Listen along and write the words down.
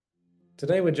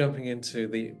Today we're jumping into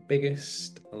the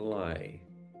biggest lie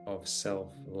of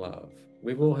self-love.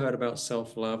 We've all heard about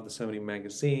self-love. There's so many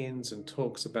magazines and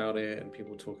talks about it, and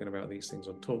people talking about these things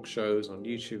on talk shows, on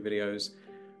YouTube videos.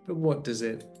 But what does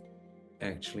it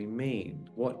actually mean?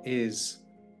 What is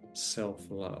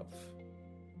self-love?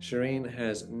 Shireen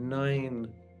has 9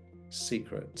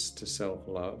 secrets to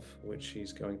self-love, which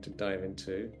she's going to dive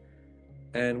into.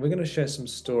 And we're going to share some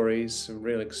stories, some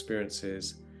real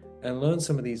experiences, and learn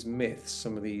some of these myths,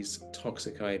 some of these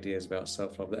toxic ideas about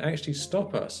self love that actually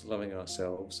stop us loving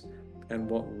ourselves and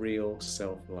what real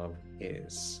self love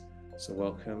is. So,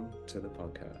 welcome to the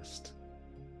podcast.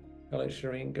 Hello,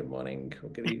 Shireen. Good morning or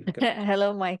good evening.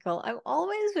 Hello, Michael. I'm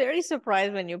always very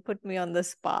surprised when you put me on the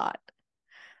spot.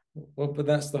 Well, but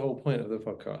that's the whole point of the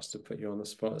podcast to put you on the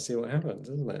spot and see what happens,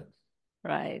 isn't it?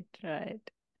 Right, right.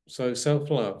 So,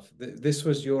 self love, this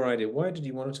was your idea. Why did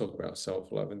you want to talk about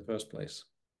self love in the first place?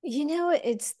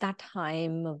 It's that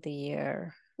time of the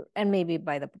year, and maybe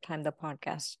by the time the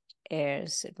podcast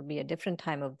airs, it will be a different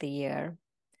time of the year.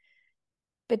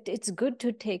 But it's good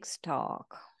to take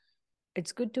stock.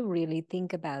 It's good to really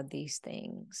think about these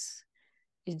things.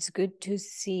 It's good to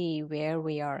see where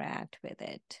we are at with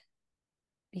it.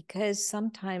 Because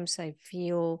sometimes I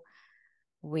feel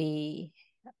we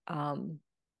um,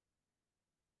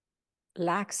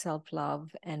 lack self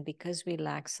love. And because we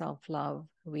lack self love,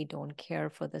 we don't care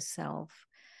for the self.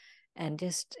 And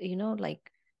just,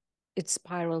 like it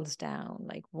spirals down,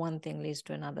 like one thing leads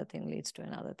to another thing, leads to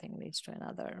another thing, leads to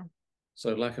another.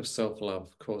 So, lack of self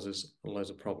love causes loads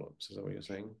of problems. Is that what you're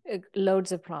saying?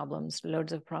 Loads of problems,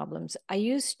 loads of problems. I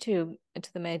used to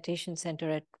the meditation center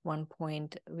at one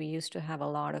point, we used to have a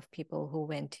lot of people who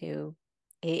went to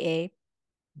AA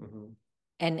Hmm.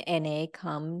 and NA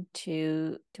come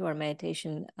to our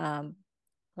meditation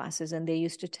classes, and they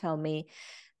used to tell me,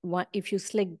 what if you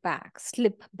slip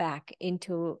back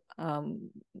into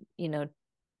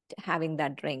having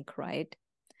that drink, right?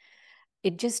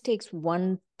 It just takes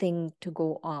one thing to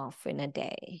go off in a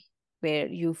day where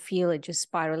you feel it just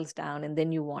spirals down and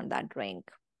then you want that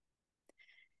drink.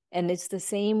 And it's the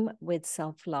same with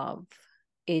self-love.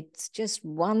 It's just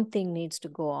one thing needs to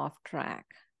go off track,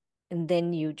 and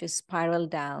then you just spiral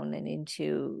down and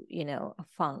into, a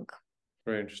funk.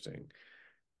 Very interesting.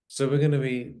 So we're going to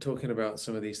be talking about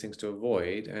some of these things to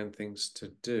avoid and things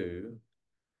to do.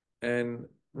 And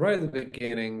right at the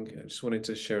beginning, I just wanted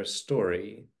to share a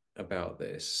story about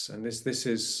this. And this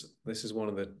is one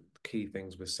of the key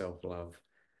things with self-love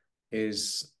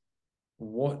is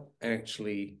what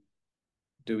actually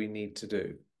do we need to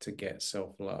do to get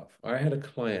self-love? I had a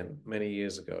client many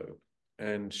years ago,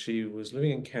 and she was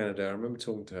living in Canada. I remember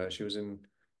talking to her. She was in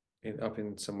up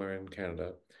in somewhere in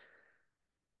Canada.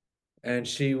 And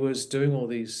she was doing all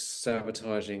these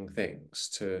sabotaging things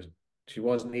to, she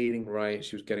wasn't eating right,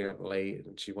 she was getting up late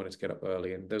and she wanted to get up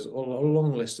early. And there's a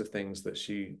long list of things that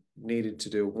she needed to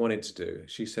do, wanted to do.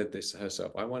 She said this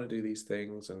herself, I want to do these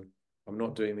things and I'm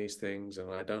not doing these things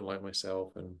and I don't like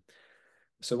myself. And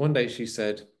so one day she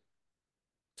said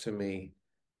to me,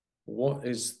 what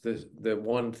is the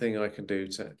one thing I can do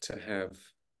to have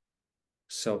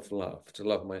self-love, to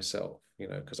love myself,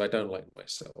 because I don't like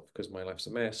myself, because my life's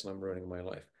a mess and I'm ruining my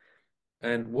life.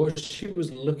 And what she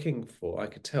was looking for, I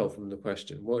could tell from the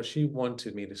question, what she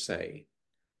wanted me to say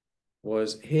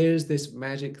was, here's this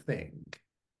magic thing,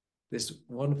 this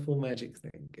wonderful magic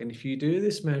thing. And if you do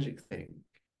this magic thing,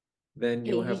 then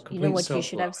Hey, you'll have you know complete what you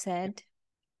should self-love. have said?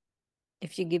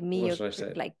 If you give me What your should I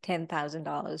say? like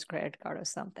 $10,000 credit card or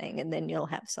something, and then you'll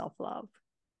have self love.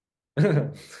 I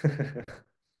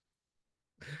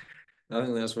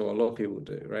think that's what a lot of people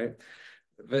do, right?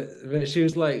 But she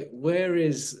was like, where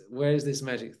is this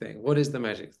magic thing? What is the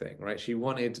magic thing, right? She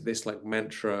wanted this like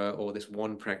mantra or this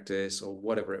one practice or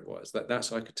whatever it was.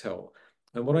 That's I could tell.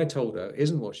 And what I told her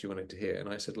isn't what she wanted to hear. And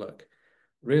I said, look,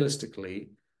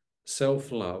 realistically,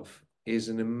 self-love is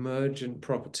an emergent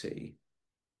property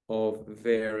of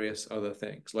various other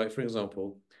things. Like, for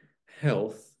example,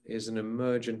 health is an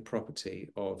emergent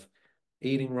property of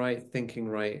eating right, thinking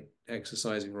right,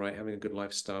 exercising right, having a good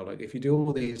lifestyle. Like, if you do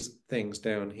all these things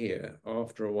down here,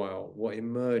 after a while, what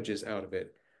emerges out of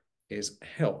it is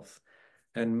health.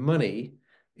 And money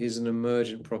is an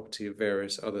emergent property of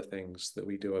various other things that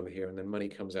we do over here. And then money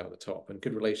comes out the top, and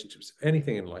good relationships,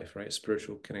 anything in life, right?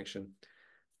 Spiritual connection.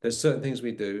 There's certain things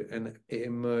we do, and it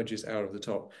emerges out of the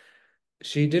top.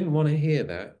 She didn't want to hear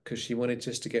that because she wanted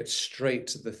just to get straight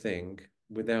to the thing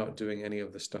without doing any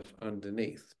of the stuff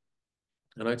underneath.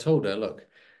 And I told her, look,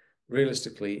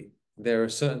 realistically, there are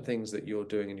certain things that you're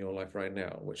doing in your life right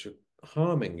now which are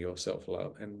harming your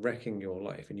self-love and wrecking your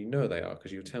life. And you know they are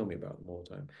because you tell me about them all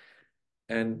the time.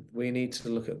 And we need to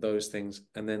look at those things,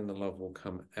 and then the love will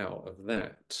come out of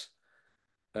that.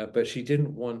 But she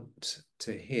didn't want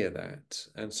to hear that.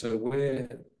 And so we're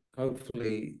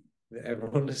hopefully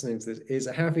everyone listening to this is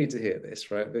happy to hear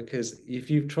this, right? Because if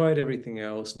you've tried everything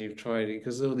else and you've tried it,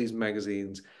 because all these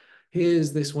magazines,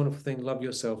 here's this wonderful thing, love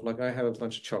yourself. Like I have a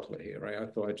bunch of chocolate here, right? I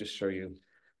thought I'd just show you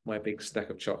my big stack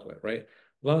of chocolate, right?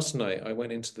 Last night I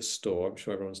went into the store. I'm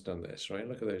sure everyone's done this, right?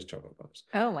 Look at those chocolate bars.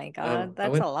 Oh my God, I that's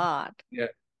a went, lot. yeah,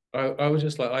 I was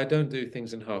just like, I don't do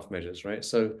things in half measures, right?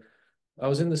 So I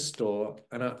was in the store,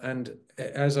 and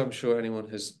as I'm sure anyone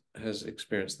has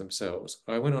experienced themselves,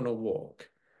 I went on a walk,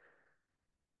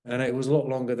 and it was a lot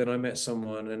longer than I met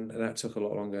someone, and that took a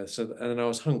lot longer. So, and then I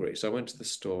was hungry, so I went to the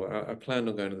store. I planned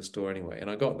on going to the store anyway, and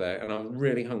I got there, and I was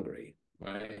really hungry,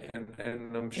 right?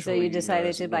 And I'm So sure you you know, decided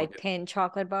as to a buy non, 10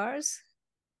 chocolate bars?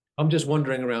 I'm just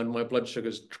wandering around, my blood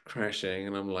sugar's crashing,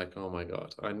 and I'm like, oh my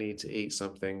God, I need to eat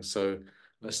something. So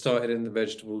I started in the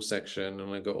vegetable section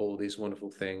and I got all these wonderful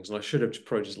things. And I should have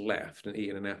probably just left and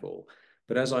eaten an apple.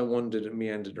 But as I wandered and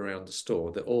meandered around the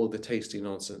store, all the tasty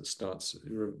nonsense starts,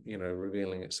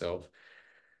 revealing itself.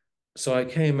 So I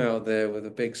came out there with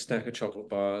a big stack of chocolate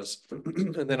bars,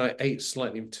 and then I ate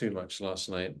slightly too much last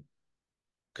night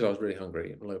because I was really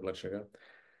hungry and low blood sugar.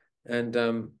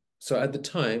 And so at the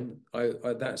time, I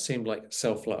that seemed like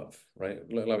self-love, right?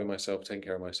 Loving myself, taking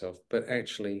care of myself. But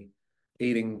actually,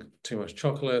 eating too much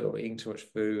chocolate or eating too much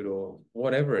food or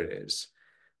whatever it is,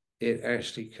 it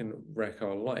actually can wreck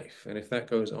our life. And if that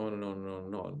goes on and on and on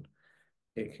and on,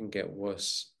 it can get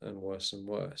worse and worse and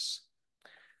worse.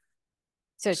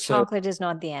 So So chocolate is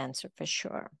not the answer for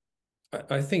sure.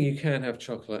 I think you can have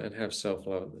chocolate and have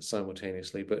self-love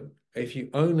simultaneously, but if you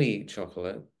only eat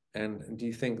chocolate, and do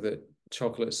you think that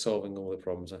chocolate is solving all the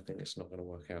problems? I think it's not going to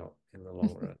work out in the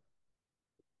long run.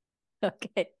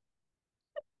 Okay.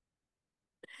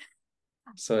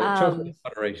 So chocolate in Um,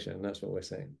 moderation, that's what we're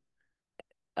saying.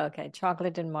 okay,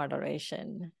 chocolate in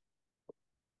moderation.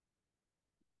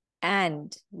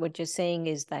 And what you're saying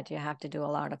is that you have to do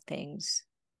a lot of things.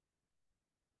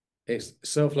 It's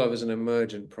self-love is an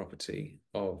emergent property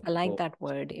I like of that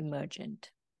word,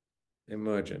 emergent.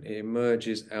 emergent. It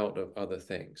emerges out of other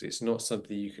things. It's not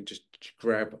something you can just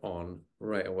grab on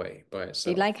right away by Like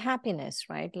itself. happiness,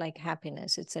 right? Like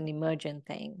happiness, it's an emergent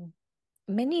thing.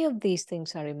 Many of these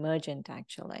things are emergent,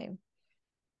 actually.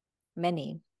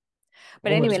 Many.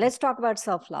 But anyway, Almost. let's talk about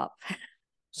self love.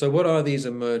 So what are these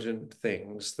emergent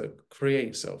things that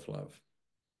create self-love?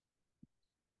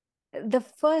 The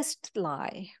first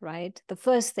lie, right? The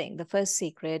first thing, the first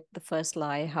secret, the first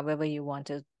lie, however you want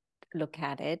to look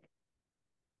at it.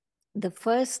 The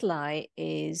first lie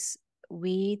is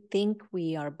we think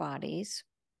we are bodies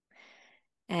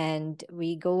and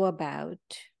we go about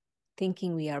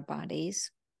thinking we are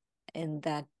bodies and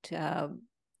that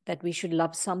we should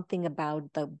love something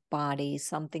about the body,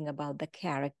 something about the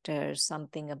character,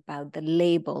 something about the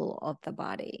label of the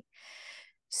body.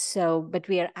 So, but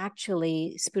we are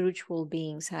actually spiritual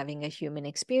beings having a human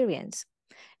experience.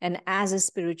 And as a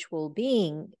spiritual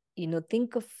being,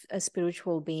 think of a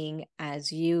spiritual being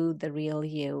as you, the real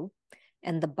you,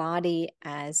 and the body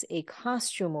as a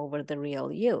costume over the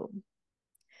real you.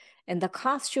 And the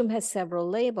costume has several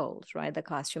labels, right? The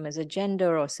costume has a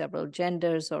gender or several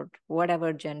genders or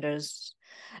whatever genders.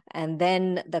 And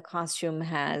then the costume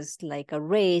has like a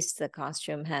race, the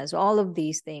costume has all of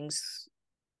these things.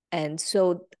 And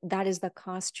so that is the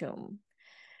costume.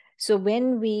 So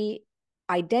when we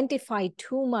identify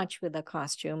too much with the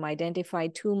costume, identify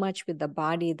too much with the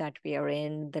body that we are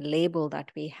in, the label that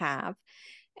we have,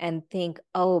 and think,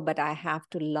 oh, but I have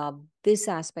to love this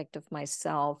aspect of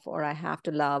myself, or I have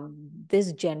to love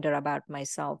this gender about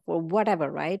myself, or whatever,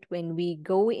 right? When we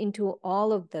go into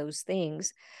all of those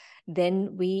things,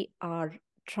 then we are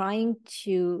trying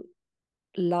to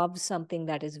love something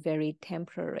that is very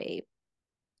temporary.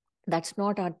 That's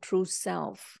not our true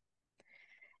self.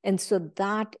 And so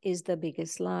that is the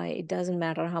biggest lie. It doesn't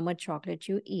matter how much chocolate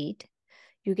you eat.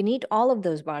 You can eat all of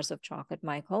those bars of chocolate,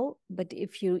 Michael, but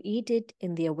if you eat it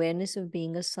in the awareness of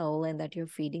being a soul and that you're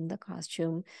feeding the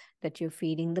costume, that you're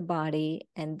feeding the body,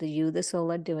 and the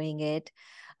soul, are doing it,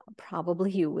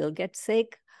 probably you will get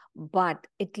sick, but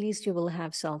at least you will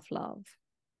have self-love.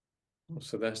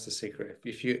 So that's the secret.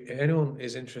 If anyone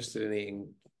is interested in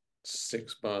eating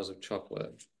 6 bars of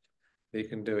chocolate, you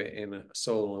can do it in a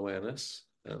soul awareness.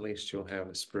 At least you'll have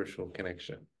a spiritual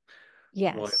connection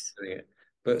while Yes. doing it.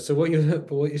 But so what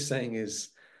you're saying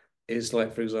is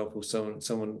like, for example,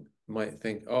 someone might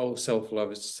think, oh,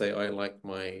 self-love is to say I like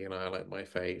my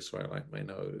face, or I like my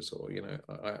nose, or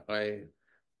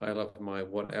I love my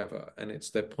whatever. And it's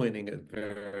they're pointing at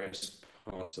various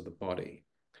parts of the body,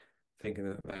 thinking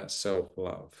that that's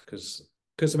self-love. Because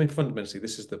I mean, fundamentally,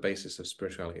 this is the basis of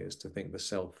spirituality: is to think the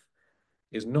self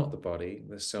is not the body,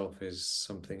 the self is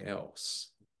something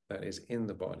else that is in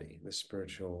the body, the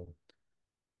spiritual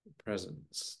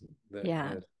presence that Yeah.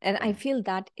 has And I come. feel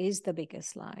that is the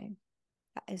biggest lie.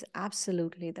 That is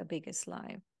absolutely the biggest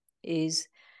lie. Is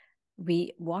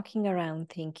we walking around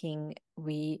thinking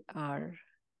we are,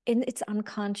 and it's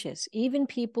unconscious. Even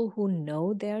people who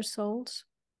know their souls,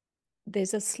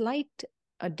 there's a slight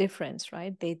a difference,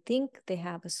 right? They think they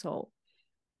have a soul.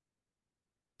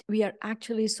 We are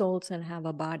actually souls and have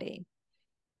a body.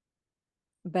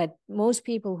 But most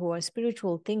people who are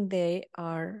spiritual think they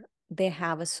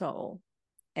have a soul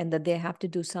and that they have to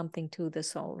do something to the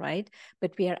soul, right?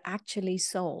 But we are actually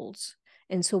souls.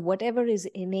 And so, whatever is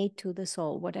innate to the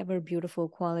soul, whatever beautiful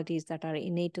qualities that are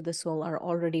innate to the soul are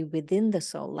already within the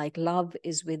soul, like love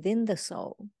is within the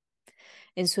soul.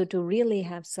 And so, to really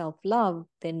have self love,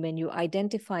 then when you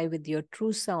identify with your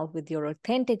true self, with your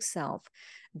authentic self,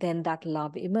 then that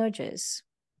love emerges.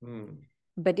 Mm,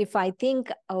 But if I think,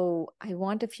 oh, I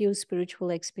want a few spiritual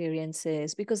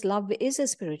experiences, because love is a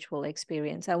spiritual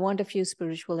experience. I want a few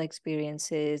spiritual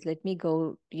experiences. Let me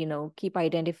go, keep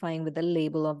identifying with the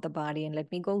label of the body and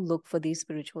let me go look for these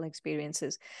spiritual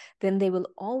experiences. Then they will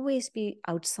always be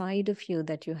outside of you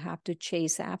that you have to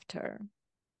chase after.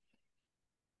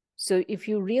 So if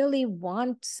you really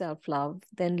want self love,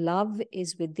 then love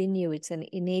is within you. It's an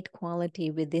innate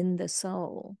quality within the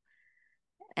soul.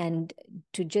 And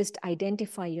to just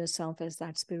identify yourself as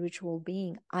that spiritual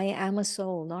being. I am a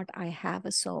soul, not I have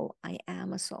a soul. I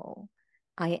am a soul.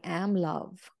 I am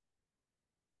love.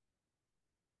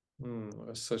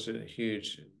 that's such a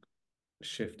huge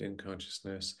shift in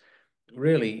consciousness.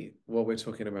 Really, what we're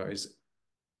talking about is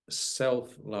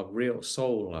self-love, real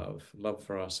soul love, love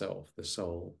for ourselves, the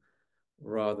soul,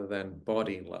 rather than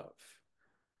body love.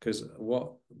 Because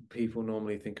what people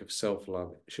normally think of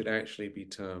self-love should actually be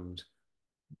termed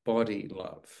body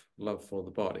love, love for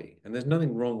the body. And there's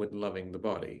nothing wrong with loving the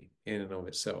body in and of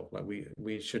itself. Like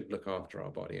we should look after our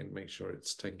body and make sure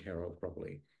it's taken care of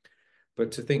properly.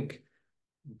 But to think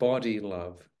body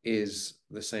love is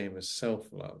the same as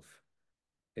self-love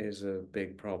is a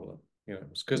big problem.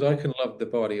 Because I can love the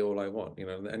body all I want,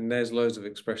 and there's loads of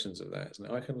expressions of that. Isn't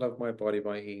it? I can love my body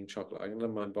by eating chocolate. I can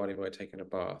love my body by taking a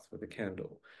bath with a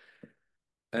candle.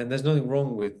 And there's nothing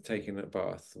wrong with taking a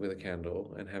bath with a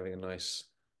candle and having a nice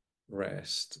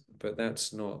rest, but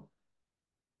that's not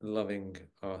loving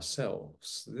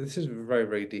ourselves. This is a very,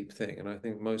 very deep thing. And I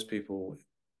think most people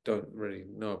don't really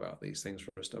know about these things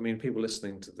first. I mean, people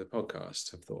listening to the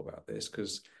podcast have thought about this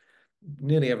because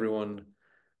nearly everyone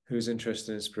who's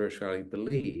interested in spirituality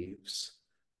believes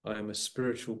I am a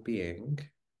spiritual being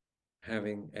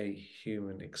having a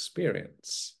human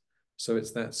experience. So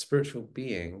it's that spiritual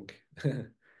being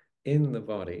in the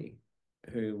body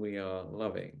who we are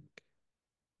loving.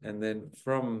 And then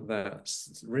from that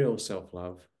real self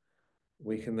love,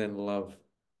 we can then love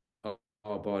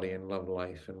our body and love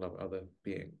life and love other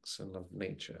beings and love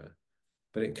nature.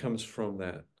 But it comes from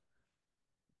that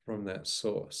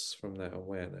source, from that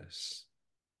awareness.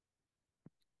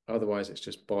 Otherwise, it's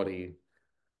just body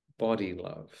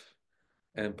love,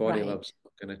 and body Right. love's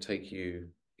not going to take you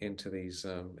into these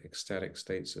ecstatic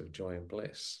states of joy and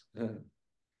bliss.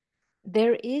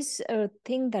 There is a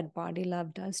thing that body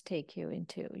love does take you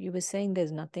into. You were saying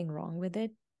there's nothing wrong with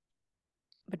it.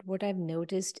 But what I've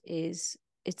noticed is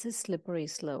it's a slippery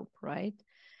slope, right?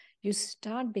 You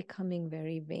start becoming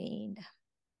very vain.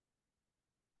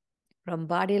 From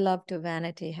body love to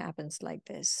vanity happens like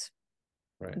this.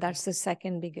 Right. That's the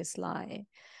second biggest lie.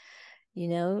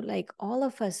 Like all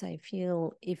of us, I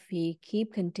feel if we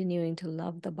keep continuing to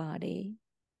love the body,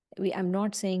 I'm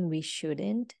not saying we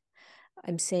shouldn't.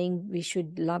 I'm saying we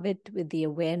should love it with the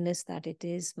awareness that it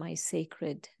is my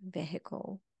sacred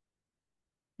vehicle,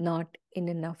 not in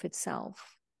and of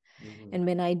itself. Mm-hmm. And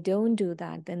when I don't do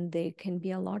that, then there can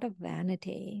be a lot of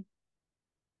vanity.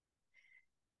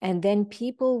 And then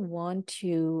people want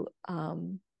to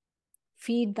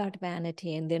feed that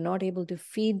vanity and they're not able to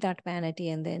feed that vanity.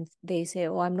 And then they say,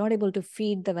 oh, I'm not able to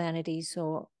feed the vanity,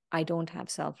 so I don't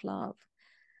have self love.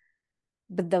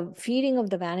 But the feeding of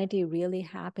the vanity really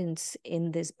happens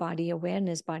in this body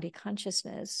awareness, body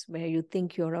consciousness, where you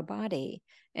think you're a body.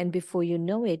 And before you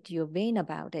know it, you're vain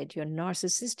about it, you're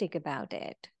narcissistic about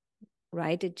it,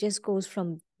 right? It just goes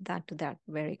from that to that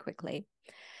very quickly.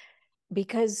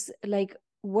 Because, like,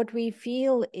 what we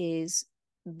feel is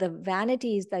the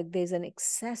vanity is like there's an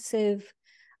excessive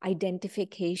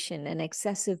identification and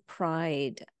excessive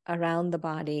pride around the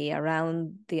body,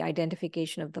 around the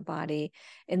identification of the body.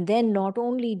 And then not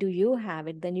only do you have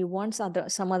it, then you want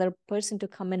some other person to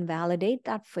come and validate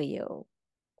that for you.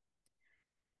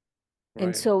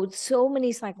 And Right. so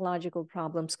many psychological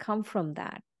problems come from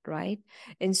that, right?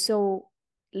 And so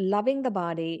loving the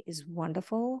body is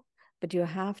wonderful, but you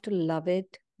have to love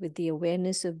it with the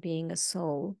awareness of being a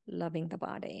soul loving the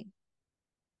body.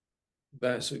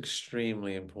 That's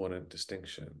extremely important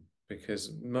distinction because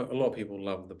a lot of people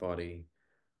love the body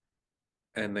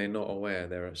and they're not aware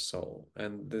they're a soul.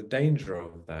 And the danger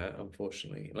of that,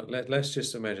 unfortunately, like let's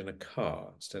just imagine a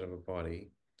car instead of a body.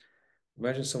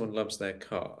 Imagine someone loves their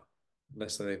car.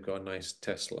 Let's say they've got a nice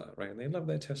Tesla, right? And they love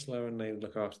their Tesla and they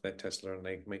look after their Tesla and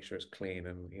they make sure it's clean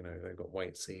and they've got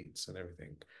white seats and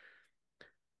everything.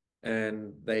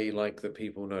 And they like that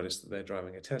people notice that they're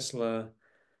driving a Tesla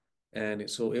and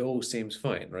it all seems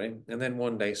fine, right? And then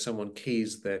one day someone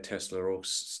keys their Tesla or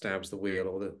stabs the wheel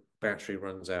or the battery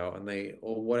runs out and they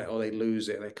lose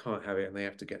it, they can't have it and they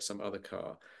have to get some other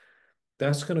car.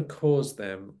 That's going to cause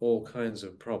them all kinds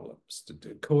of problems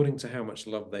according to how much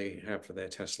love they have for their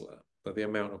Tesla, but the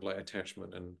amount of like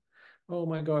attachment and oh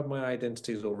my God, my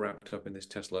identity is all wrapped up in this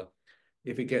Tesla.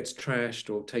 If it gets trashed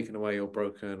or taken away or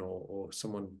broken or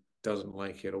someone doesn't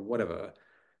like it or whatever,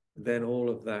 then all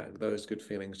of those good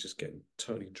feelings just get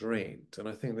totally drained. And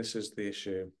I think this is the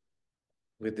issue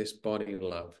with this body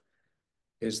love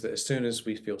is that as soon as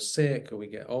we feel sick or we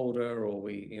get older or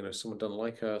someone doesn't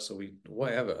like us or we,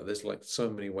 whatever, there's like so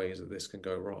many ways that this can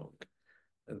go wrong.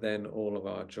 And then all of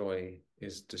our joy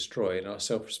is destroyed, our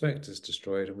self-respect is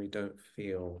destroyed, and we don't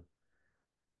feel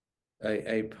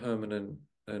a permanent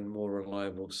and more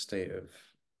reliable state of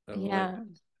like Yeah,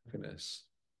 happiness.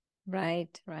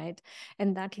 right, right.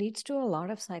 And that leads to a lot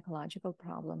of psychological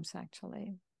problems,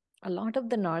 actually. A lot of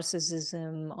the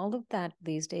narcissism, all of that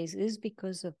these days is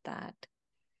because of that.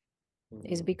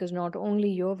 Is Mm. because not only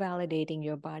you're validating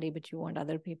your body, but you want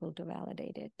other people to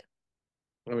validate it.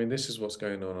 I mean, this is what's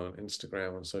going on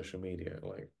Instagram and social media,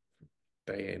 like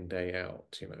day in, day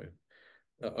out.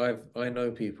 I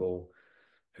know people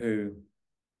who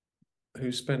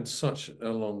spend such a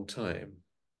long time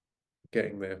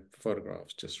getting their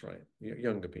photographs just right.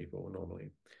 Younger people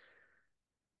normally,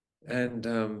 and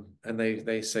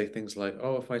they say things like,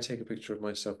 "Oh, if I take a picture of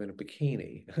myself in a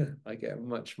bikini, I get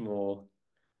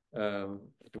um,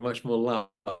 much more love."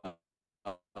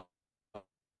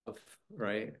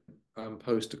 Right?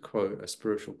 Post a quote, a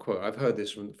spiritual quote. I've heard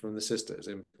this from the sisters,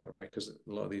 because a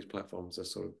lot of these platforms are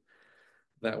sort of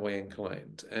that way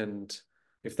inclined. And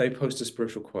if they post a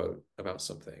spiritual quote about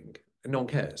something, no one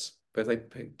cares. But if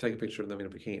they take a picture of them in a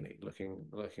bikini,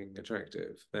 looking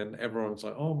attractive, then everyone's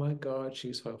like, "Oh my God,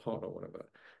 she's so hot" or whatever.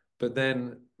 But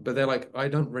they're like, "I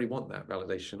don't really want that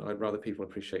validation. I'd rather people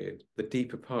appreciate the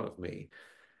deeper part of me."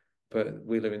 But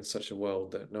we live in such a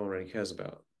world that no one really cares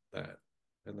about that,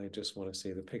 and they just want to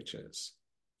see the pictures,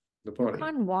 the You body.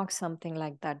 can't walk something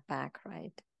like that back,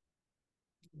 right?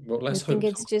 Well, You let's think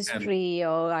hope it's someone just can. free,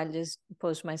 or I'll just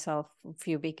post myself a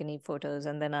few bikini photos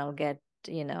and then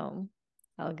you know,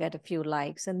 I'll get a few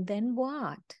likes. And then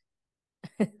what?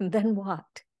 Then what?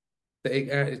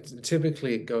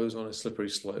 Typically it goes on a slippery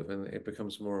slope and it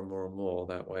becomes more and more and more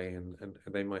that way and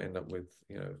they might end up with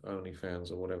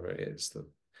OnlyFans or whatever it is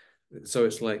so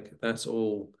it's like that's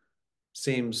all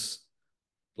seems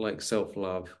like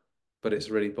self-love, but it's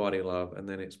really body love and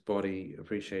then it's body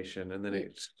appreciation and then Y-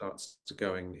 it starts to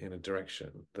going in a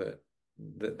direction that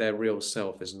their real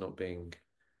self is not being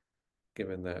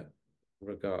given that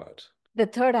regard. The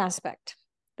third aspect,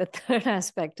 the third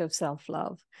aspect of self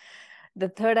love. The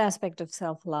third aspect of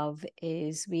self love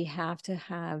is we have to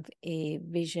have a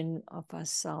vision of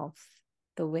ourselves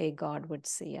the way God would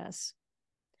see us.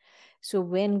 So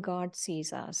when God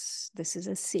sees us, this is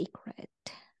a secret.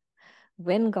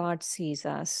 When God sees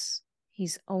us,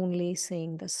 He's only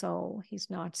seeing the soul, He's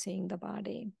not seeing the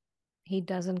body. He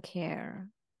doesn't care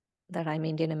that I'm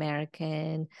Indian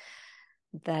American,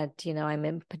 that I'm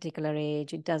a particular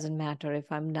age. It doesn't matter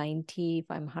if I'm 90, if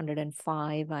I'm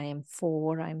 105, I am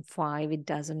 4, I'm 5, it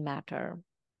doesn't matter.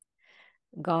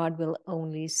 God will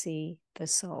only see the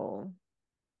soul.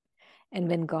 And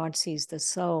when God sees the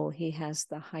soul, He has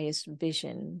the highest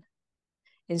vision.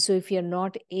 And so if you're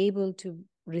not able to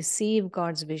receive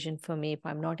God's vision for me, if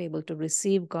I'm not able to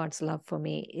receive God's love for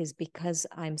me, is because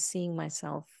I'm seeing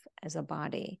myself as a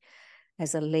body,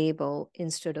 as a label,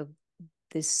 instead of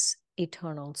this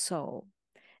eternal soul.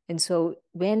 And so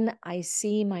when I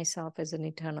see myself as an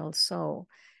eternal soul,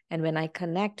 and when I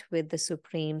connect with the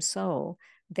Supreme Soul,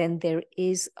 then there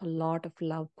is a lot of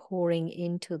love pouring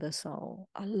into the soul,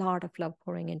 a lot of love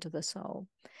pouring into the soul.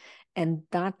 And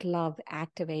that love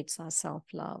activates our self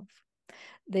love.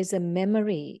 There's a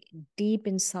memory deep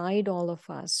inside all of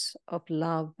us of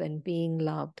love and being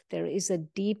loved. There is a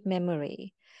deep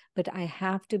memory, but I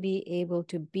have to be able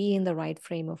to be in the right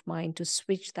frame of mind to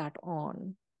switch that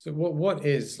on. So what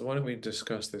is, why don't we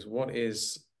discuss this? What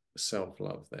is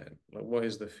self-love then? Like what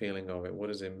is the feeling of it? What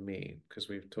does it mean? Because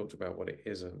we've talked about what it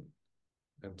isn't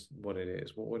and what it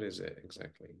is. What is it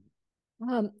exactly?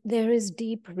 There is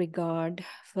deep regard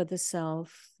for the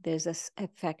self. There's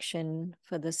affection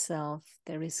for the self.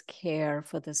 There is care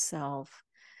for the self.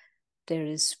 There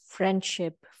is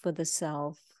friendship for the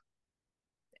self.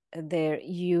 There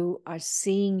you are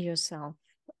seeing yourself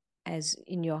as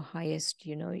in your highest,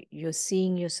 you're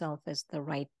seeing yourself as the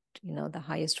right, the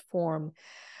highest form,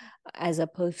 as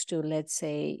opposed to, let's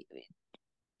say,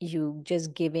 you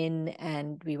just give in.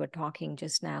 And we were talking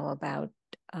just now about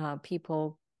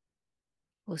people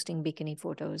posting bikini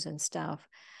photos and stuff.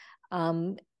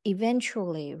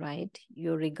 Eventually, right,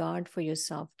 your regard for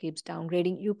yourself keeps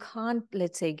downgrading. You can't,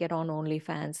 let's say, get on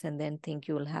OnlyFans and then think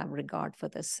you'll have regard for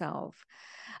the self.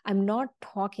 I'm not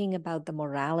talking about the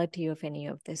morality of any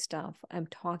of this stuff. I'm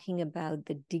talking about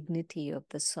the dignity of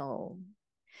the soul,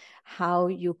 how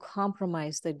you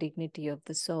compromise the dignity of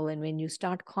the soul. And when you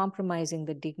start compromising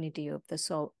the dignity of the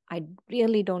soul, I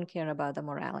really don't care about the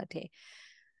morality.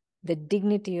 The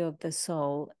dignity of the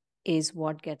soul is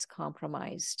what gets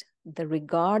compromised. The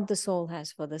regard the soul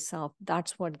has for the self,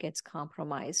 that's what gets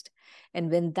compromised. And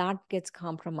when that gets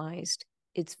compromised,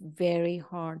 it's very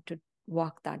hard to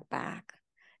walk that back.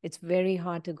 It's very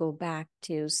hard to go back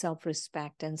to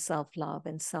self-respect and self-love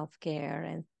and self-care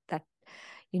and that,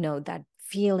 that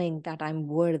feeling that I'm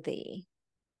worthy.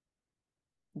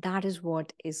 That is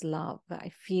what is love. I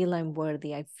feel I'm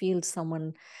worthy. I feel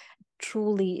someone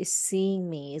truly is seeing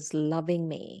me, is loving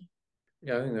me.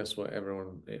 Yeah, I think that's what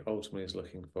everyone ultimately is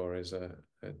looking for is a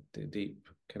deep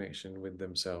connection with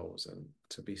themselves and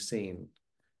to be seen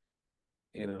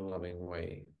in a loving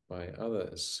way by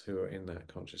others who are in that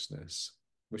consciousness,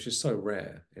 which is so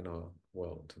rare in our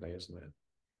world today, isn't it?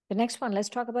 The next one, let's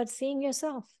talk about seeing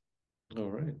yourself. All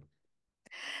right.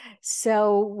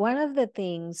 So, one of the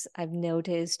things I've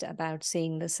noticed about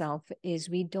seeing the self is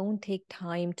we don't take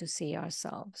time to see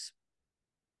ourselves,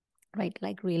 right?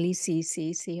 Like really see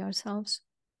ourselves.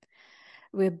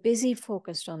 We're busy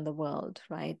focused on the world,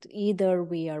 right? Either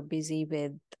we are busy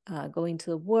with going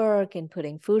to work and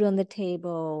putting food on the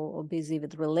table, or busy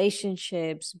with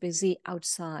relationships, busy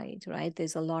outside, right?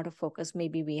 There's a lot of focus.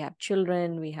 Maybe we have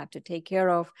children we have to take care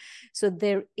of. So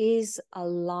there is a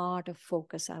lot of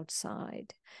focus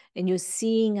outside, and you're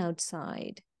seeing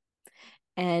outside,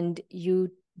 and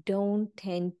you don't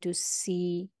tend to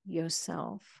see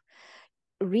yourself.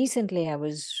 Recently, I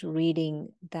was reading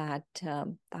that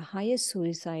the highest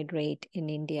suicide rate in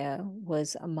India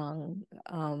was among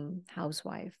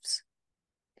housewives,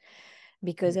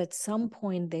 because at some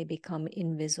point they become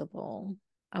invisible.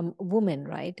 Women,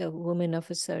 right? A woman of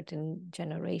a certain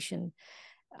generation,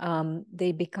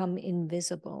 they become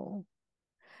invisible.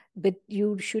 But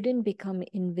you shouldn't become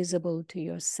invisible to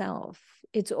yourself.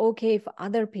 It's okay for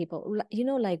other people,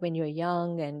 like when you're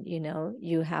young and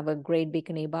you have a great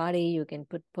bikini body, you can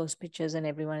post pictures and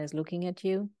everyone is looking at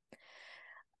you.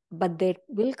 But there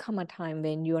will come a time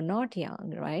when you're not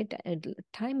young, right?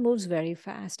 Time moves very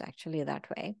fast, actually, that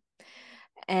way.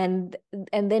 And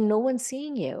then no one's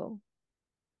seeing you.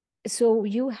 So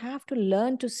you have to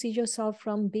learn to see yourself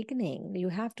from beginning. You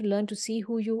have to learn to see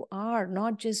who you are,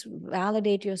 not just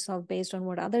validate yourself based on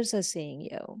what others are saying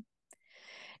you.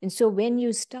 And so when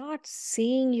you start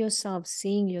seeing yourself,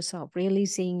 really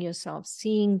seeing yourself,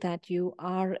 seeing that you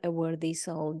are a worthy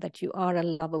soul, that you are a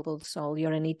lovable soul,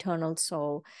 you're an eternal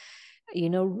soul,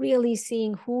 really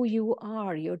seeing who you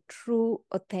are, your true,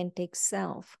 authentic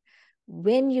self.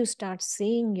 When you start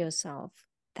seeing yourself,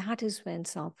 that is when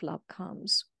self-love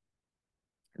comes.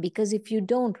 Because if you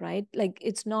don't, right, like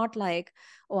it's not like,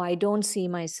 oh, I don't see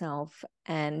myself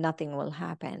and nothing will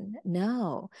happen.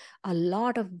 No, a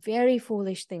lot of very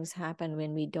foolish things happen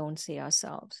when we don't see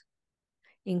ourselves,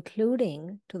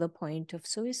 including to the point of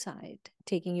suicide,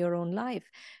 taking your own life,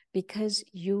 because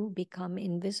you become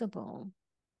invisible.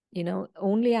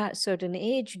 Only at a certain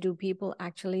age do people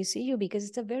actually see you, because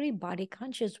it's a very body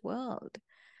conscious world.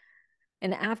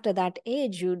 And after that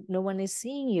age, no one is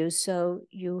seeing you. So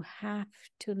you have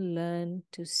to learn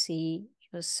to see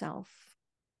yourself.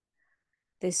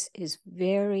 This is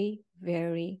very,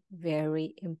 very,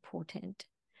 very important.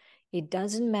 It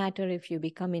doesn't matter if you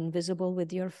become invisible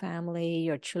with your family,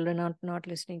 your children are not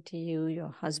listening to you,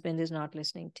 your husband is not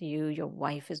listening to you, your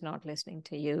wife is not listening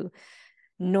to you.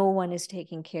 No one is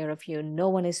taking care of you. No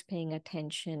one is paying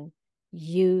attention.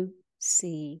 You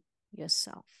see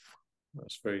yourself.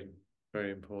 That's very,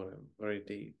 very important, very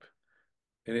deep.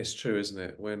 And it's true, isn't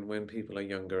it? When people are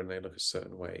younger and they look a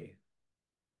certain way,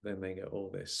 then they get all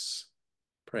this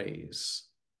praise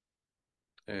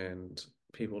and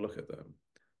people look at them.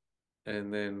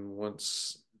 And then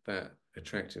once that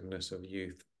attractiveness of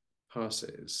youth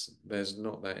passes, there's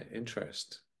not that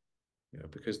interest,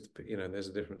 because there's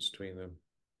a difference between an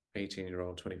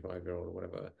 18-year-old, 25-year-old, or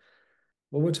whatever.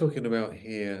 What we're talking about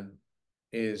here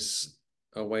is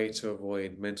a way to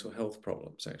avoid mental health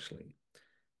problems, actually.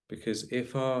 Because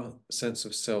if our sense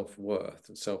of self-worth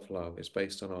and self-love is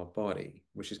based on our body,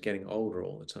 which is getting older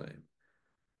all the time,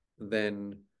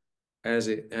 then as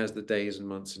the days and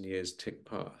months and years tick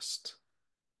past,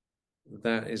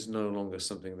 that is no longer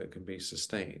something that can be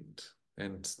sustained.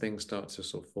 And things start to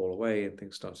sort of fall away and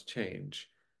things start to change.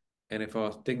 And if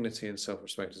our dignity and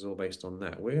self-respect is all based on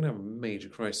that, we're going to have a major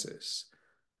crisis.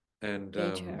 And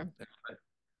Major.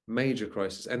 major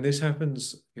crisis. And this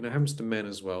happens, happens to men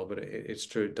as well, but it's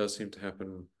true, it does seem to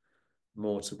happen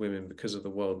more to women because of the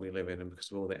world we live in and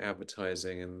because of all the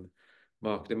advertising and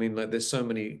market. I mean, like there's so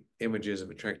many images of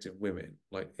attractive women,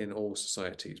 like in all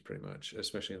societies pretty much,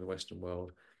 especially in the Western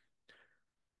world.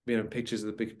 Pictures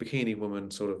of the bikini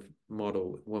woman, sort of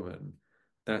model woman.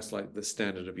 That's like the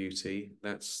standard of beauty.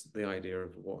 That's the idea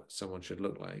of what someone should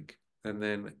look like. And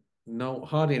then no,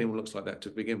 hardly anyone looks like that to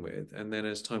begin with. And then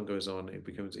as time goes on, it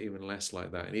becomes even less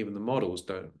like that. And even the models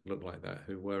don't look like that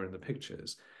who were in the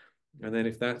pictures. And then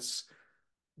if that's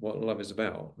what love is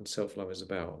about and self-love is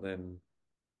about, then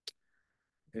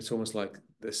it's almost like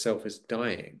the self is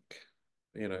dying,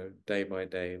 day by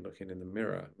day, looking in the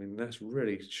mirror. I mean, that's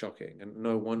really shocking. And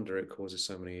no wonder it causes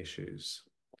so many issues.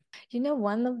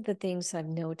 One of the things I've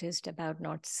noticed about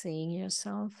not seeing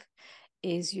yourself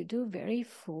is you do very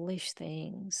foolish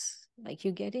things. Like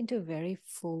you get into very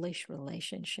foolish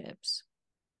relationships.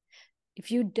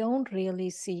 If you don't really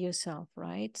see yourself,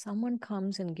 right? Someone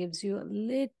comes and gives you a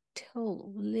little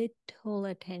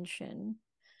attention,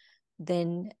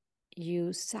 then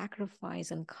you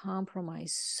sacrifice and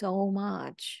compromise so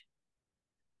much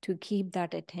to keep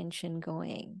that attention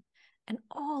going. And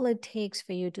all it takes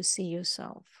for you to see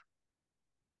yourself.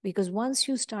 Because once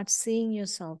you start seeing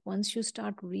yourself, once you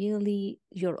start really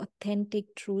your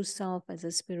authentic, true self as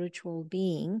a spiritual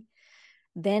being,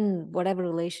 then whatever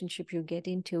relationship you get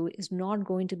into is not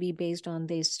going to be based on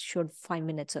this short 5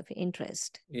 minutes of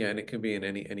interest. Yeah, and it can be in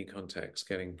any context,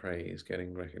 getting praise,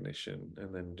 getting recognition,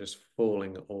 and then just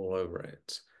falling all over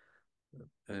it.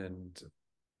 And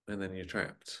and then you're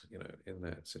trapped, in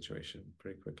that situation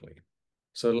pretty quickly.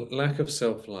 So lack of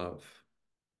self-love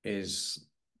is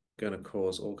going to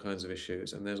cause all kinds of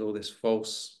issues. And there's all this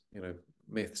false,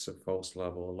 myths of false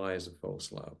love or lies of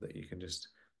false love that you can just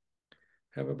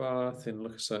have a bath and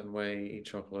look a certain way, eat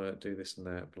chocolate, do this and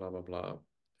that, blah, blah, blah.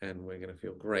 And we're going to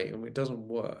feel great. And it doesn't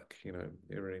work, it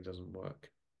really doesn't work.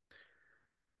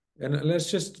 And let's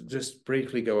just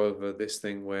briefly go over this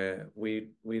thing where we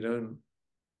don't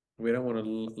want to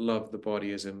love the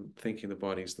body as in thinking the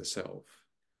body's the self,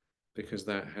 because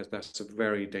that's a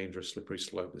very dangerous slippery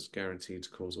slope that's guaranteed to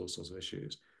cause all sorts of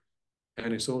issues.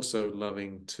 And it's also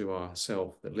loving to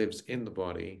ourself that lives in the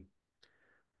body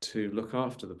to look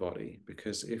after the body,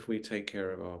 because if we take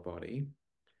care of our body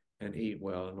and eat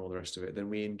well and all the rest of it, then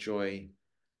we enjoy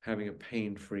having a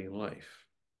pain-free life.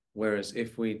 Whereas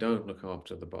if we don't look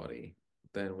after the body,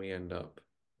 then we end up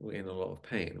in a lot of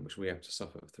pain, which we have to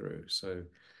suffer through. So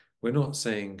we're not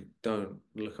saying don't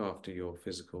look after your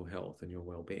physical health and your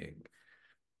well-being.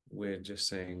 We're just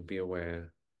saying be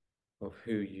aware of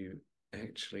who you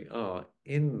actually are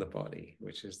in the body,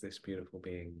 which is this beautiful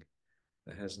being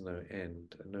that has no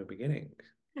end and no beginning.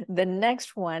 The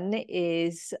next one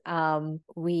is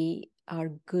we are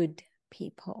good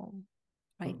people,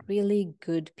 right? Hmm. Really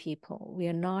good people. We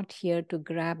are not here to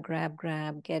grab, grab,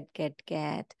 grab,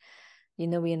 get.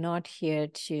 We are not here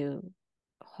to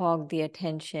hog the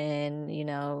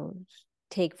attention,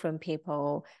 take from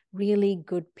people. Really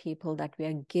good people that we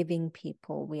are giving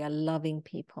people, we are loving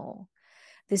people.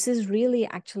 This is really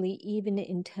actually even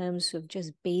in terms of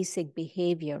just basic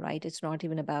behavior, right? It's not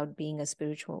even about being a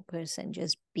spiritual person,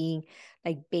 just being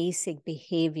like basic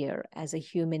behavior as a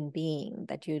human being,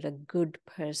 that you're a good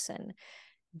person.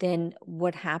 Then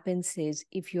what happens is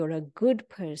if you're a good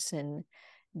person,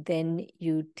 then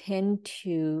you tend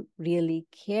to really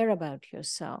care about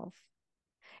yourself.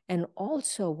 And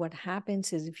also, what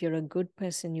happens is if you're a good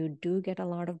person, you do get a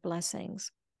lot of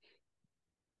blessings.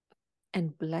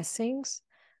 And blessings,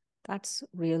 that's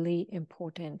really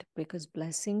important because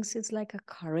blessings is like a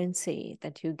currency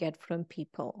that you get from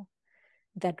people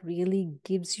that really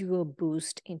gives you a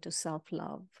boost into self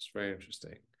love. It's very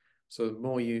interesting. So the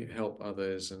more you help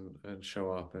others and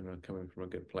show up and are coming from a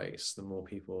good place, the more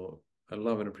people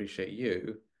love and appreciate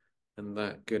you, and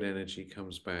that good energy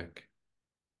comes back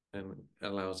and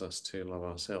allows us to love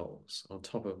ourselves on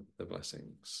top of the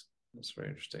blessings. That's very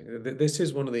interesting. This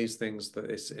is one of these things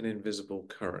that is an invisible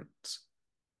current.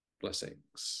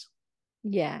 Blessings.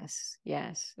 Yes,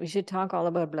 yes. We should talk all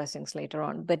about blessings later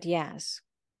on. But yes,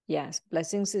 yes,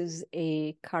 blessings is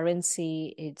a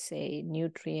currency, it's a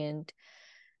nutrient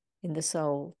in the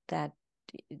soul that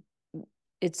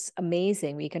it's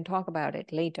amazing. We can talk about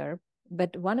it later.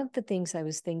 But one of the things I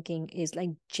was thinking is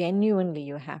like genuinely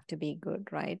you have to be good,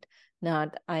 right?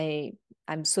 Not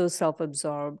I'm so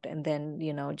self-absorbed and then,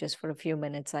 just for a few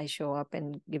minutes I show up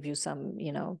and give you some,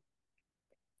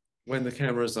 When the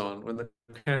camera's on, when the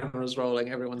camera's rolling,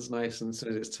 everyone's nice, and as soon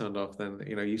as it's turned off, then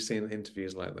you've seen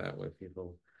interviews like that where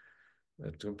people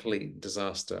a complete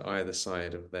disaster either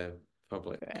side of their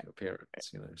public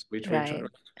appearance. So we try to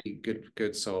right. be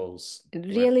good souls.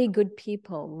 Really good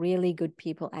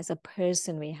people. As a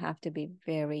person, we have to be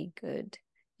very good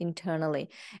internally.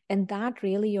 And that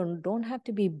really, you don't have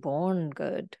to be born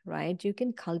good, right? You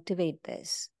can cultivate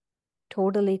this,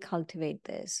 totally cultivate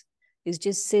this. Is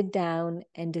just sit down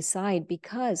and decide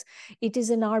because it is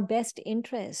in our best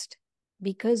interest.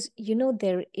 Because,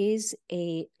 there is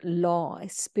a law, a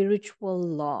spiritual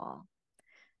law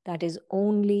that is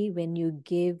only when you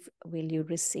give will you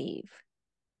receive.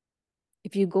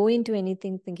 If you go into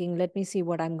anything thinking, let me see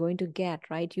what I'm going to get,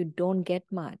 right? You don't get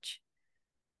much.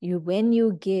 When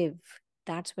you give,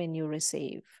 that's when you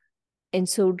receive. And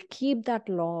so keep that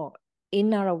law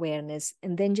in our awareness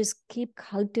and then just keep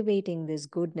cultivating this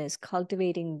goodness,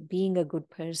 cultivating being a good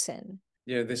person.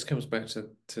 Yeah, this comes back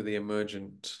to the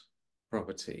emergent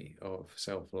property of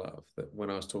self-love that when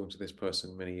I was talking to this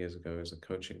person many years ago as a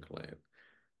coaching client,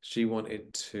 she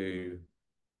wanted to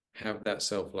have that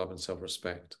self-love and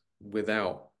self-respect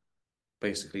without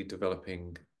basically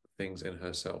developing things in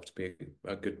herself to be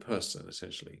a good person,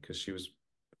 essentially, because she was,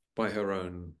 by her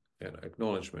own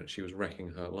acknowledgement, she was wrecking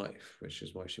her life, which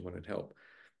is why she wanted help.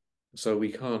 So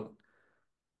we can't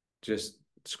just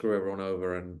screw everyone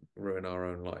over and ruin our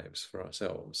own lives for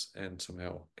ourselves and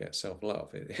somehow get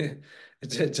self-love. It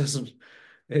doesn't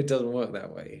work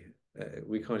that way.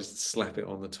 We can't just slap it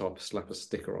on the top, slap a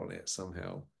sticker on it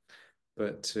somehow,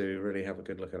 but to really have a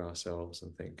good look at ourselves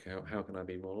and think, how can I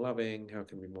be more loving? How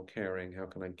can I be more caring? How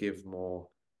can I give more?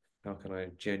 How can I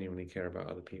genuinely care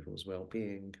about other people's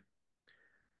well-being?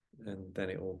 And then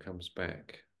it all comes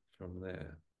back from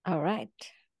there. All right.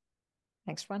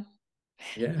 Next one.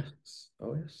 Yes.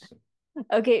 Oh, yes.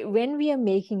 Okay, when we are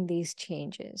making these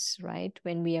changes, right?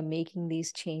 When we are making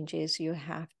these changes, you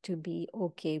have to be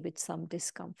okay with some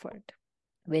discomfort.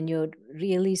 When you're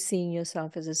really seeing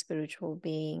yourself as a spiritual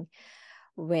being,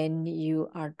 when you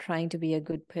are trying to be a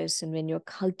good person, when you're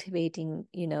cultivating,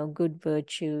 good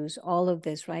virtues, all of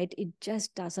this, right? It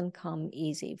just doesn't come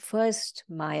easy. First,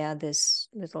 Maya, this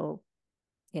little,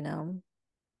 you know,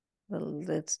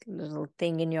 this little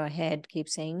thing in your head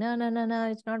keeps saying, no, no, no, no,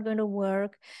 it's not going to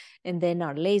work. And then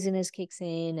our laziness kicks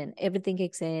in and everything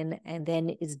kicks in. And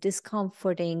then it's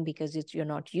discomforting because you're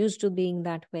not used to being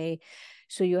that way.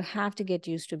 So you have to get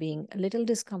used to being a little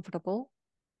discomfortable,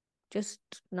 just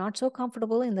not so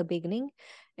comfortable in the beginning.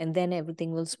 And then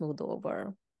everything will smooth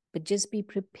over. But just be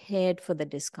prepared for the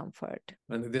discomfort.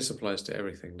 And this applies to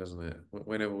everything, doesn't it?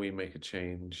 Whenever we make a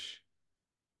change,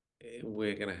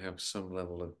 we're going to have some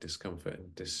level of discomfort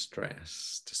and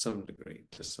distress to some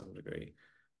degree,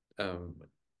 um,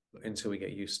 until we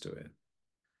get used to it.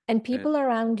 And And people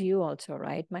around you also,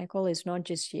 right, Michael? It's not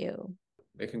just you.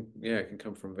 it can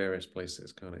come from various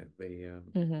places, can't it?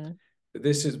 Mm-hmm.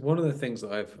 This is one of the things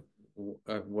that I've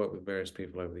worked with various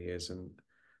people over the years, and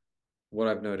what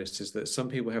I've noticed is that some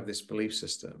people have this belief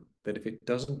system that if it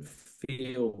doesn't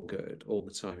feel good all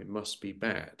the time, it must be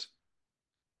bad,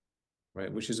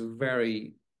 right? Which is a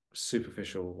very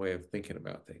superficial way of thinking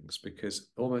about things because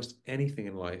almost anything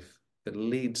in life that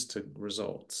leads to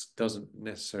results doesn't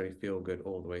necessarily feel good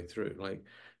all the way through. Like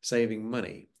saving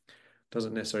money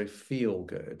doesn't necessarily feel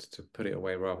good to put it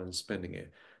away rather than spending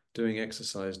it. Doing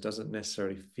exercise doesn't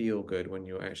necessarily feel good when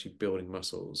you're actually building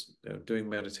muscles. Doing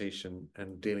meditation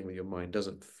and dealing with your mind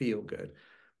doesn't feel good.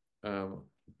 Um,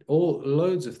 all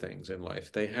loads of things in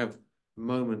life, they have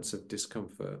moments of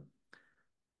discomfort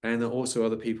And also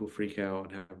other people freak out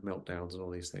and have meltdowns and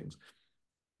all these things.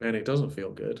 And it doesn't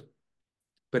feel good,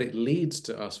 but it leads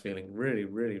to us feeling really,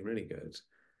 really, really good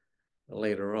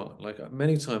later on. Like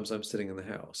many times I'm sitting in the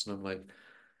house and I'm like,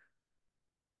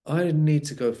 I need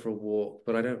to go for a walk,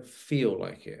 but I don't feel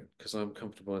like it because I'm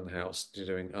comfortable in the house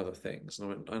doing other things.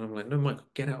 And I'm like, no, Michael,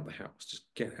 get out of the house. Just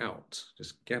get out.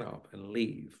 Just get up and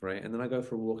leave, right? And then I go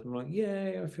for a walk and I'm like,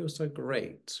 yay, I feel so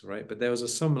great, right? But there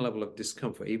was some level of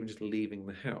discomfort, even just leaving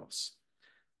the house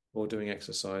or doing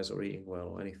exercise or eating well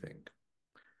or anything.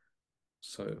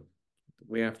 So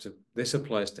we have to, this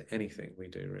applies to anything we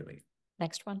do, really.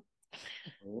 Next one.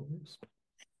 Oh,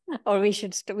 Or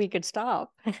we could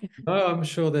stop. I'm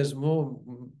sure there's more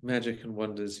magic and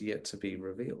wonders yet to be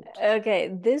revealed. Okay,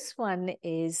 this one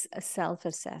is a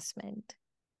self-assessment.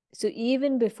 So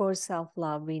even before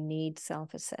self-love, we need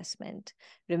self-assessment.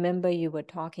 Remember, you were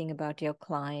talking about your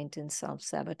client and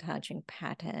self-sabotaging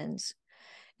patterns.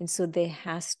 And so there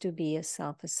has to be a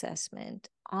self-assessment.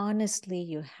 Honestly,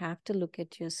 you have to look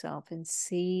at yourself and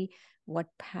see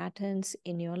what patterns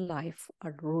in your life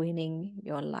are ruining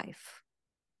your life.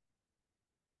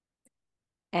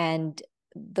 And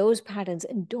those patterns,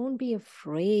 and don't be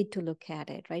afraid to look at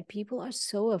it, right? People are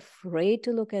so afraid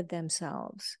to look at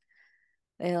themselves.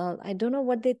 Well, I don't know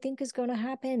what they think is going to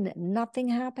happen. Nothing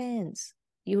happens.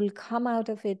 You'll come out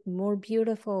of it more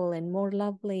beautiful and more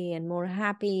lovely and more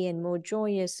happy and more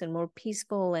joyous and more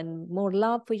peaceful and more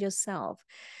love for yourself.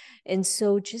 And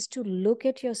so just to look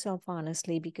at yourself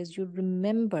honestly, because you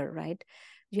remember, right?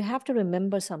 You have to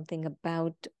remember something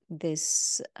about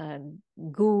this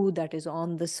goo that is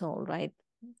on the soul, right?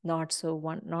 Not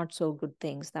so good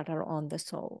things that are on the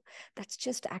soul. That's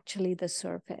just actually the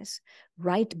surface.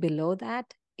 Right below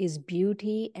that is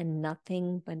beauty and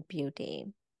nothing but beauty.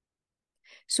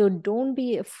 So don't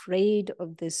be afraid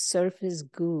of this surface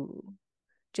goo.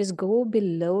 Just go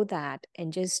below that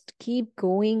and just keep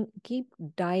going, keep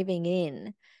diving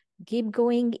in, keep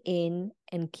going in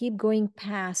and keep going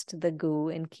past the goo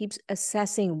and keep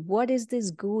assessing what is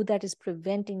this goo that is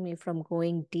preventing me from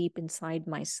going deep inside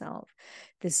myself.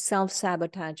 This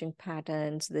self-sabotaging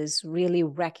patterns, this really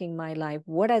wrecking my life.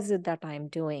 What is it that I'm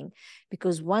doing?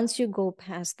 Because once you go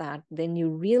past that, then you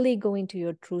really go into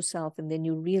your true self and then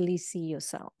you really see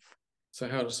yourself. So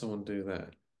how does someone do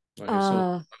that? Like if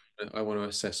someone, Uh, I want to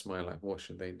assess my life, what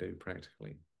should they do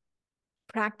practically?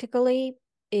 Practically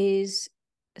is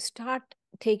start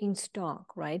taking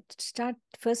stock, right? Start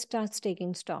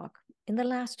taking stock. In the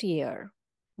last year,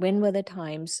 when were the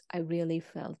times I really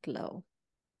felt low?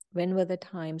 When were the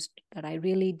times that I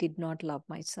really did not love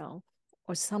myself?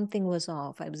 Or something was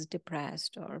off, I was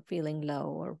depressed or feeling low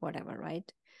or whatever,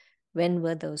 right? When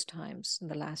were those times in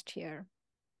the last year?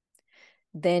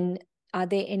 Then are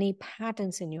there any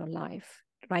patterns in your life?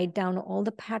 Write down all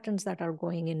the patterns that are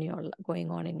going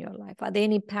on in your life. Are there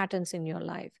any patterns in your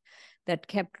life that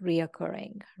kept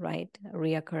reoccurring, right? A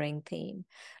reoccurring theme,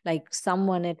 like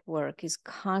someone at work is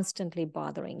constantly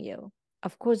bothering you.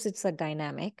 Of course, it's a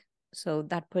dynamic, so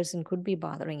that person could be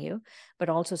bothering you, but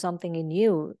also something in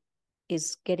you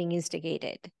is getting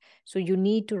instigated. So you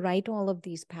need to write all of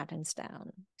these patterns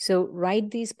down. So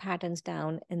write these patterns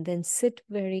down and then sit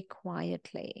very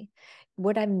quietly.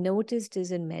 What I've noticed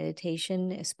is in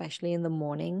meditation, especially in the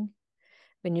morning,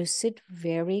 when you sit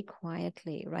very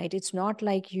quietly, right? It's not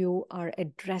like you are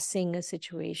addressing a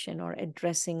situation or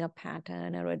addressing a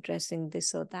pattern or addressing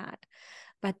this or that.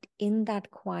 But in that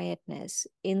quietness,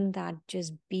 in that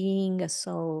just being a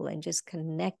soul and just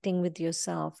connecting with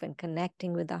yourself and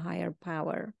connecting with the higher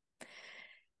power,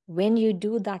 when you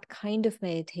do that kind of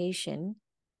meditation,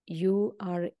 you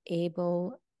are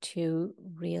able to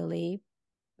really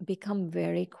become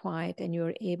very quiet and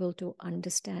you're able to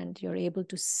understand, you're able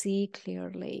to see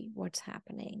clearly what's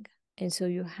happening. And so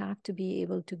you have to be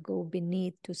able to go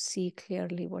beneath to see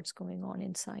clearly what's going on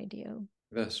inside you.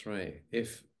 That's right.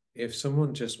 If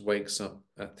someone just wakes up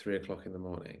at 3 o'clock in the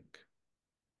morning,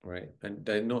 right, and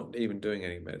they're not even doing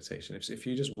any meditation, if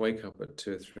you just wake up at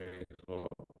 2 or 3 o'clock,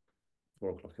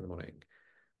 4 o'clock in the morning,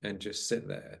 and just sit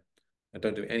there and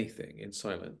don't do anything in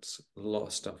silence, a lot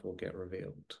of stuff will get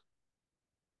revealed.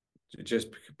 Just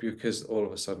because all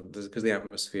of a sudden, because the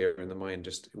atmosphere and the mind,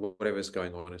 just whatever's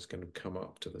going on is going to come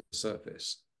up to the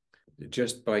surface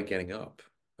just by getting up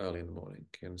early in the morning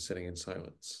and sitting in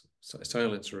silence. So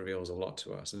silence reveals a lot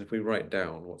to us. And if we write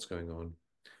down what's going on,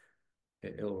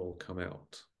 it'll all come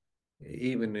out,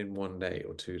 even in one day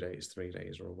or 2 days, 3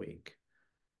 days, or a week.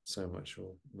 So much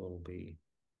will be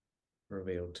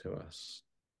revealed to us.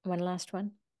 One last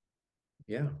one.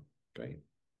 Yeah, great.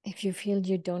 If you feel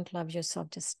you don't love yourself,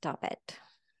 just stop it.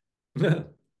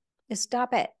 Just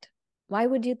stop it. Why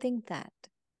would you think that?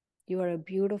 You are a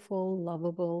beautiful,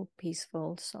 lovable,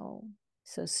 peaceful soul.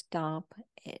 So stop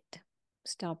it.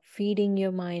 Stop feeding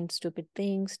your mind stupid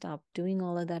things. Stop doing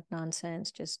all of that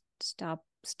nonsense. Just stop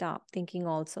thinking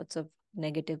all sorts of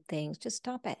negative things. Just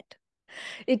stop it.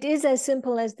 It is as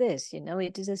simple as this,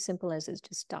 it is as simple as this.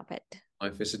 Just stop it.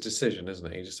 Life is a decision, isn't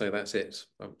it? You just say, that's it.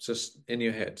 Just in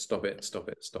your head, stop it, stop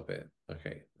it, stop it.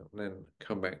 Okay. And then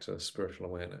come back to the spiritual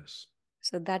awareness.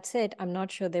 So that's it. I'm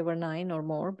not sure there were 9 or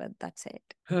more, but that's it.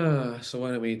 So why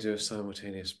don't we do a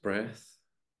simultaneous breath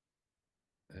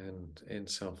and in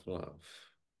self-love?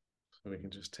 So we can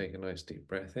just take a nice deep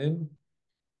breath in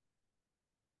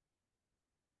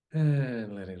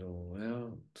and let it all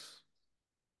out.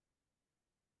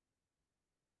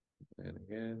 And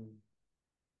again.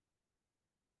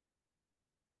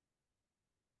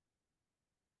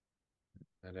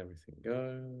 Let everything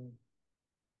go.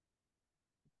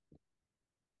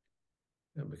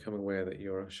 And become aware that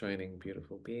you're a shining,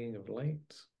 beautiful being of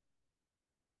light.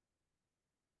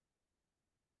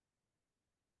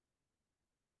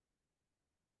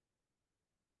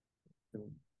 And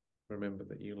remember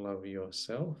that you love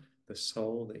yourself, the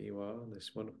soul that you are,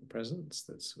 this wonderful presence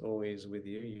that's always with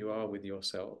you. You are with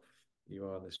yourself. You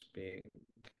are this being.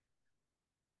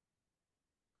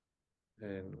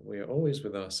 And we are always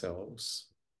with ourselves.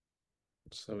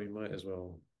 So we might as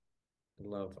well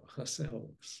love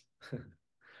ourselves.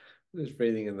 Just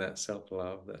breathing in that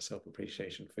self-love, that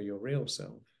self-appreciation for your real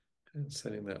self. And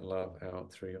sending that love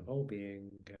out through your whole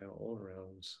being, out all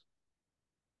around.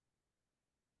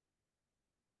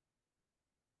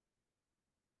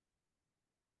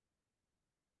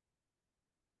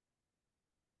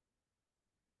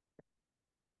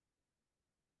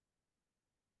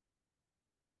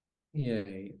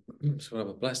 Yay. So have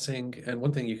a blessing. And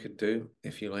one thing you could do,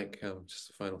 if you like, just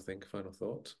a final thing, final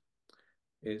thought,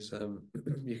 is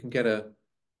you can get a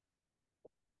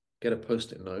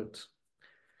post-it note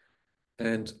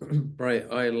and write,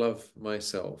 I love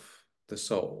myself, the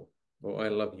soul, or I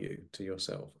love you to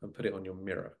yourself, and put it on your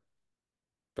mirror.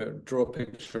 But draw a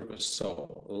picture of a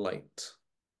soul, light,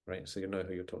 right? So you know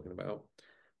who you're talking about.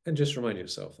 And just remind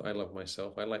yourself, I love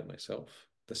myself, I like myself,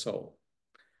 the soul.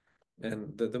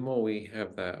 And the more we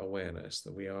have that awareness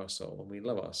that we are soul and we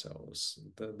love ourselves,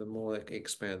 the more it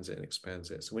expands it and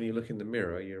expands it. So when you look in the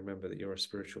mirror, you remember that you're a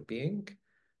spiritual being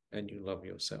and you love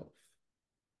yourself.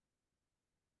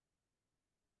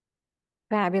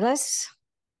 Fabulous.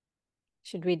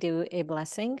 Should we do a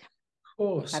blessing?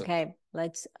 Awesome. Okay,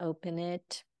 let's open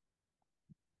it.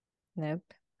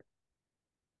 Nope.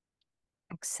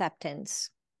 Acceptance.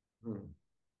 Hmm.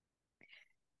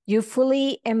 You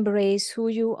fully embrace who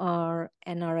you are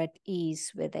and are at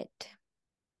ease with it.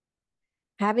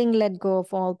 Having let go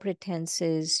of all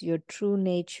pretenses, your true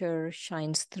nature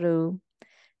shines through.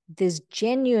 This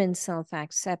genuine self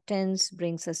acceptance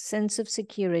brings a sense of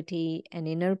security and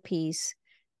inner peace,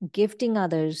 gifting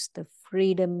others the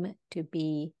freedom to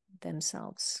be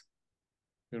themselves.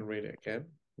 I'm going to read it again.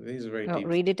 These are very Oh, deep.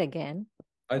 read it again.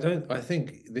 I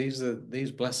think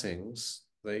these blessings,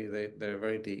 they're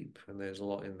very deep and there's a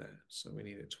lot in there. So we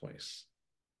need it twice.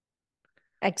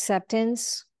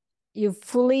 Acceptance. You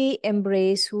fully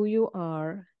embrace who you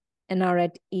are and are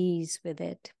at ease with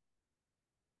it.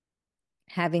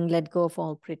 Having let go of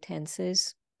all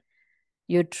pretenses,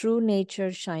 your true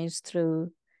nature shines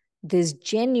through. This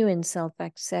genuine self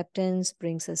acceptance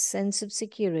brings a sense of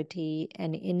security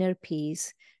and inner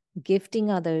peace, gifting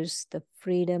others the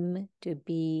freedom to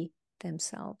be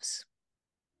themselves.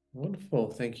 Wonderful.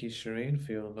 Thank you, Shireen,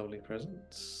 for your lovely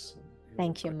presence.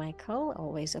 Thank you, Michael.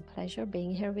 Always a pleasure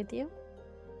being here with you.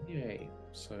 Yay.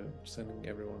 So sending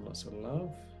everyone lots of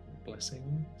love,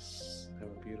 blessings. Have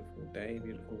a beautiful day,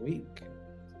 beautiful week.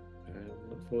 And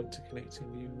look forward to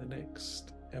connecting with you in the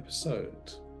next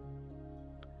episode.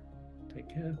 Take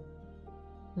care.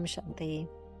 Shanti.